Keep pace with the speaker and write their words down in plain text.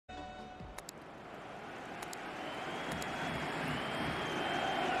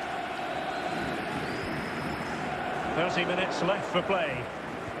30 minutes left for play.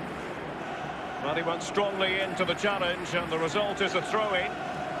 Well, he went strongly into the challenge, and the result is a throw-in.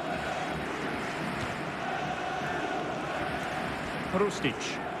 Rustic.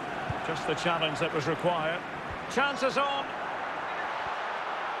 Just the challenge that was required. Chances on.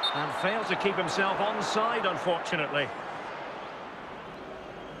 And failed to keep himself onside, unfortunately.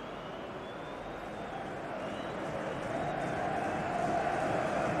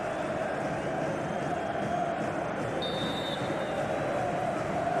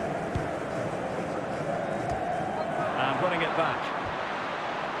 And winning it back.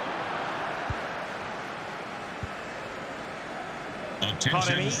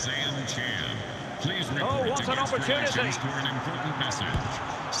 Attention, Sam Chan. Please report to guest relations for an important message.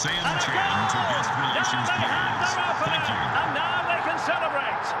 Sam Chan to guest relations players. Thank you. And now they can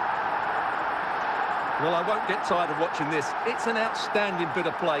celebrate. Well, I won't get tired of watching this. It's an outstanding bit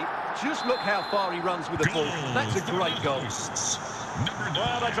of play. Just look how far he runs with the ball. That's a great goal.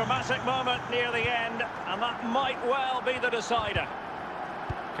 Well, a dramatic moment near the end, and that might well be the decider.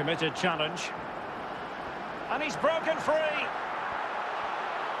 Committed challenge. And he's broken free.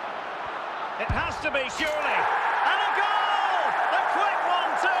 It has to be, surely. And a goal! The quick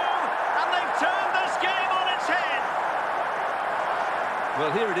one, too! And they've turned this game on its head.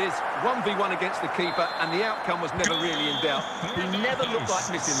 Well, here it is. 1v1 against the keeper, and the outcome was never really in doubt. He never looked like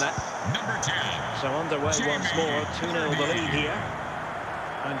missing that. Number 10. So underway once more, 2-0 the lead here.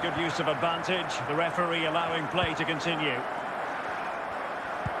 And good use of advantage. The referee allowing play to continue.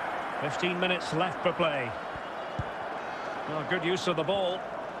 15 minutes left for play. Well, good use of the ball.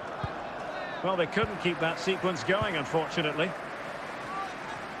 Well, they couldn't keep that sequence going, unfortunately.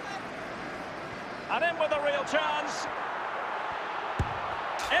 And in with a real chance.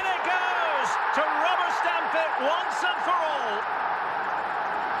 In it goes to rubber stamp it once and for all.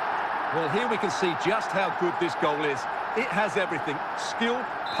 Well, here we can see just how good this goal is. It has everything. Skill,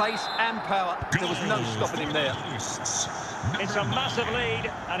 pace and power. There was no stopping him there. It's a massive lead,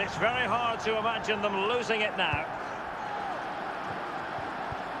 and it's very hard to imagine them losing it now.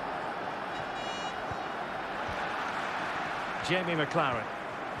 Jamie McLaren.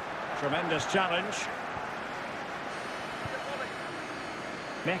 Tremendous challenge.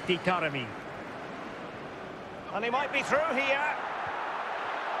 Mehdi Taremi. And he might be through here.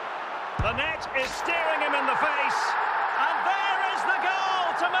 The net is staring him in the face. And there is the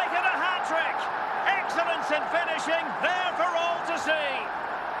goal to make it a hat-trick. Excellence in finishing, there for all to see.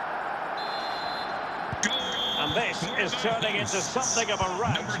 And this is turning into something of a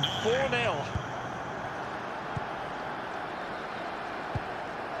rout. 4-0.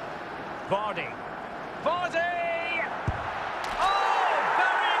 Vardy. Vardy! Oh,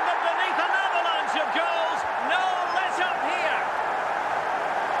 burying them beneath an avalanche of goals. No let-up here.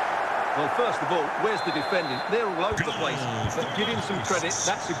 Well, first of all, where's the defending? They're all over the place. But give him some credit.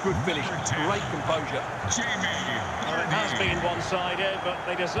 That's a good finish. Great composure. Well, it has been one-sided, but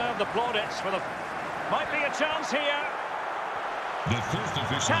they deserve the plaudits for the... Might be a chance here.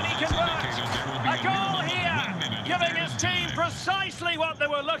 Can he convert? A goal here, giving his team precisely what they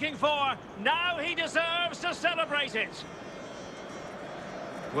were looking for. Now he deserves to celebrate it.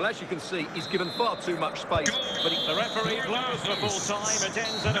 Well, as you can see, he's given far too much space. But the referee blows for full time. It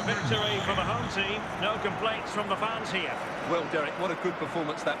ends in a victory for the home team. No complaints from the fans here. Well, Derek, what a good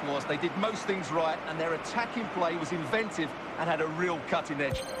performance that was. They did most things right, and their attacking play was inventive and had a real cutting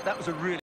edge. That was a really